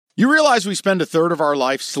You realize we spend a third of our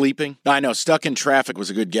life sleeping? I know, stuck in traffic was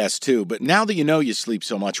a good guess too, but now that you know you sleep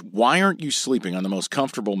so much, why aren't you sleeping on the most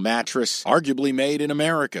comfortable mattress arguably made in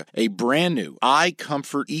America? A brand new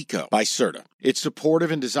iComfort Eco by Serta. It's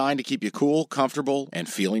supportive and designed to keep you cool, comfortable, and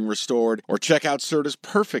feeling restored. Or check out Serta's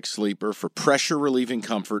Perfect Sleeper for pressure-relieving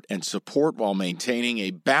comfort and support while maintaining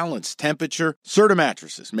a balanced temperature. Serta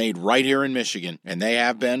mattresses made right here in Michigan, and they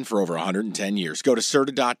have been for over 110 years. Go to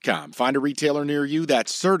Serta.com. Find a retailer near you.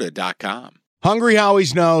 That's Serta.com. Hungry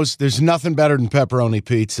Howie's knows there's nothing better than pepperoni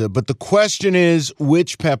pizza, but the question is,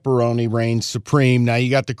 which pepperoni reigns supreme? Now,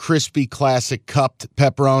 you got the crispy, classic cupped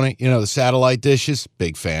pepperoni, the satellite dishes.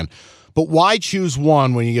 Big fan. But why choose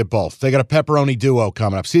one when you get both? They got a pepperoni duo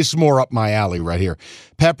coming up. See, this is more up my alley right here.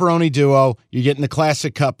 Pepperoni duo, you're getting the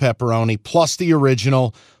classic cup pepperoni, plus the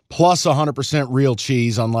original, plus 100% real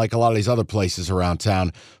cheese, unlike a lot of these other places around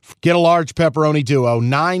town. Get a large pepperoni duo,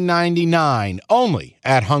 $9.99, only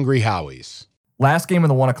at Hungry Howie's. Last game in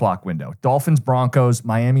the 1 o'clock window. Dolphins, Broncos,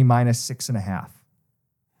 Miami minus 6.5.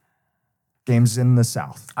 Games in the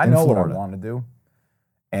South. I know Florida. what I want to do,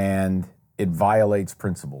 and it violates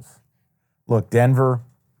principles. Look, Denver,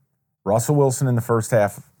 Russell Wilson in the first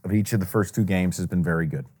half of each of the first two games has been very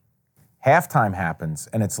good. Halftime happens,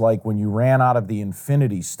 and it's like when you ran out of the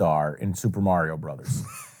Infinity Star in Super Mario Brothers.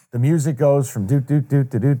 The music goes from doot doot doot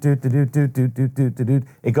doot doot doot doot doot doot doot doot doot doot.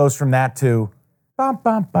 It goes from that to bum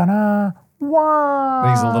bum ba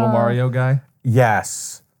wah. He's a little Mario guy.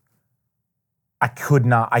 Yes. I could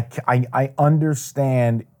not. I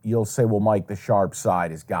understand. You'll say, well, Mike, the sharp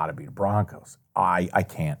side has got to be the Broncos. I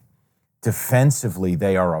can't. Defensively,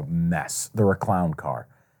 they are a mess. They're a clown car.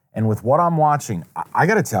 And with what I'm watching, I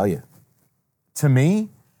got to tell you, to me,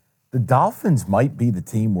 the Dolphins might be the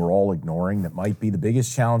team we're all ignoring that might be the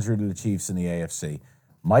biggest challenger to the Chiefs in the AFC.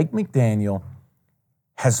 Mike McDaniel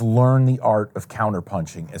has learned the art of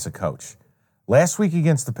counterpunching as a coach. Last week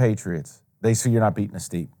against the Patriots, they said you're not beating us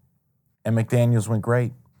deep. And McDaniels went,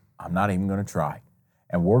 great. I'm not even going to try.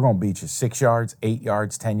 And we're going to beat you 6 yards, 8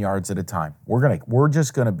 yards, 10 yards at a time. We're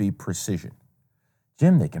just going to be precision.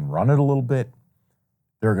 Jim, they can run it a little bit.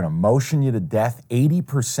 They're going to motion you to death.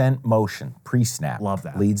 80% motion pre-snap. Love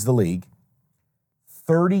that. Leads the league.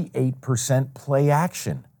 38% play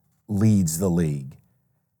action leads the league.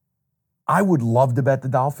 I would love to bet the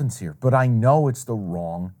Dolphins here, but I know it's the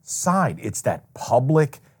wrong side. It's that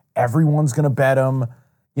public, everyone's going to bet him.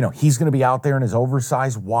 He's going to be out there in his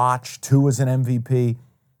oversized watch, too, as an MVP.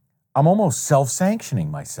 I'm almost self-sanctioning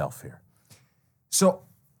myself here. So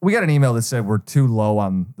we got an email that said we're too low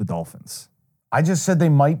on the Dolphins. I just said they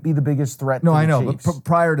might be the biggest threat to the Chiefs. No, I know, but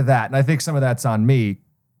prior to that, and I think some of that's on me,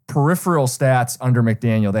 peripheral stats under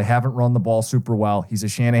McDaniel, they haven't run the ball super well. He's a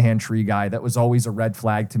Shanahan tree guy. That was always a red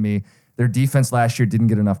flag to me. Their defense last year didn't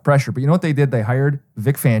get enough pressure. But you know what they did? They hired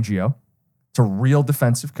Vic Fangio. It's a real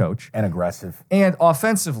defensive coach. And aggressive. And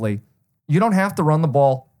offensively, you don't have to run the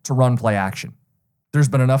ball to run play action. There's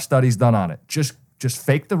been enough studies done on it. Just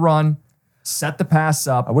fake the run, set the pass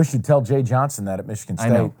up. I wish you'd tell Jay Johnson that at Michigan State.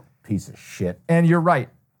 I know. Piece of shit. And you're right.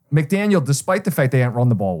 McDaniel, despite the fact they haven't run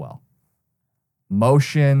the ball well,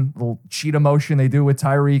 motion, little cheetah motion they do with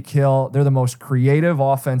Tyreek Hill, they're the most creative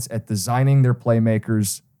offense at designing their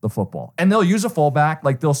playmakers the football. And they'll use a fullback.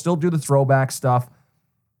 Like, they'll still do the throwback stuff.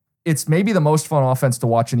 It's maybe the most fun offense to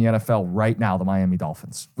watch in the NFL right now, the Miami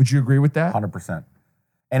Dolphins. Would you agree with that? 100%.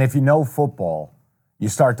 And if you know football, you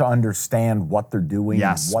start to understand what they're doing,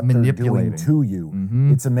 yes, what they're doing to you.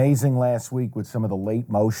 Mm-hmm. It's amazing last week with some of the late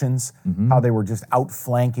motions, how they were just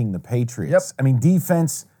outflanking the Patriots. Yep. I mean,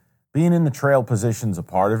 defense, being in the trail position is a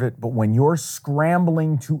part of it, but when you're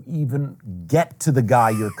scrambling to even get to the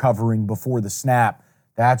guy you're covering before the snap,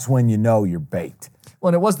 that's when you know you're baked. Well,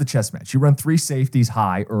 and it was the chess match. You run three safeties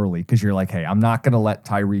high early because you're like, hey, I'm not going to let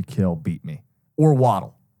Tyreek Hill beat me. Or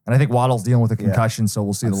Waddle. And I think Waddle's dealing with a concussion, so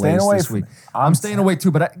we'll see the latest this week. I'm staying away too,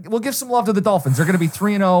 but we'll give some love to the Dolphins. They're going to be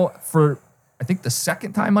 3-0 for, I think, the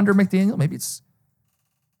second time under McDaniel. Maybe it's,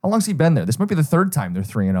 how long's he been there? This might be the third time they're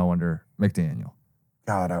 3-0 under McDaniel.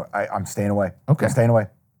 God, I'm staying away. Okay. I'm staying away.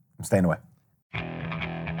 I'm staying away.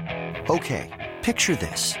 Okay, picture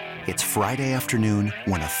this. It's Friday afternoon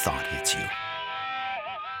when a thought hits you.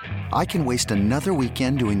 I can waste another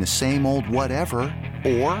weekend doing the same old whatever,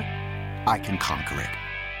 or I can conquer it.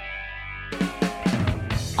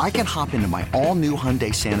 I can hop into my all-new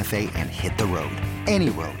Hyundai Santa Fe and hit the road. Any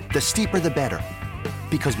road. The steeper, the better.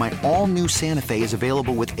 Because my all-new Santa Fe is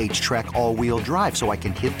available with H-Track all-wheel drive, so I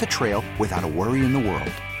can hit the trail without a worry in the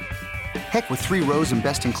world. Heck, with 3 rows and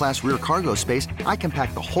best-in-class rear cargo space, I can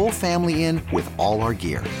pack the whole family in with all our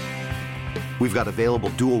gear. We've got available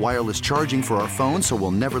dual wireless charging for our phones, so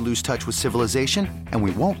we'll never lose touch with civilization, and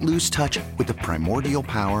we won't lose touch with the primordial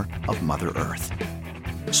power of Mother Earth.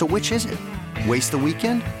 So which is it? Waste the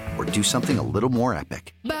weekend or do something a little more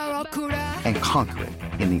epic? And conquer it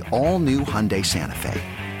in the all-new Hyundai Santa Fe.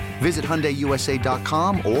 Visit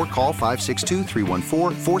HyundaiUSA.com or call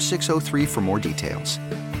 562-314-4603 for more details.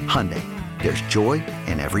 Hyundai, there's joy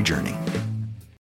in every journey.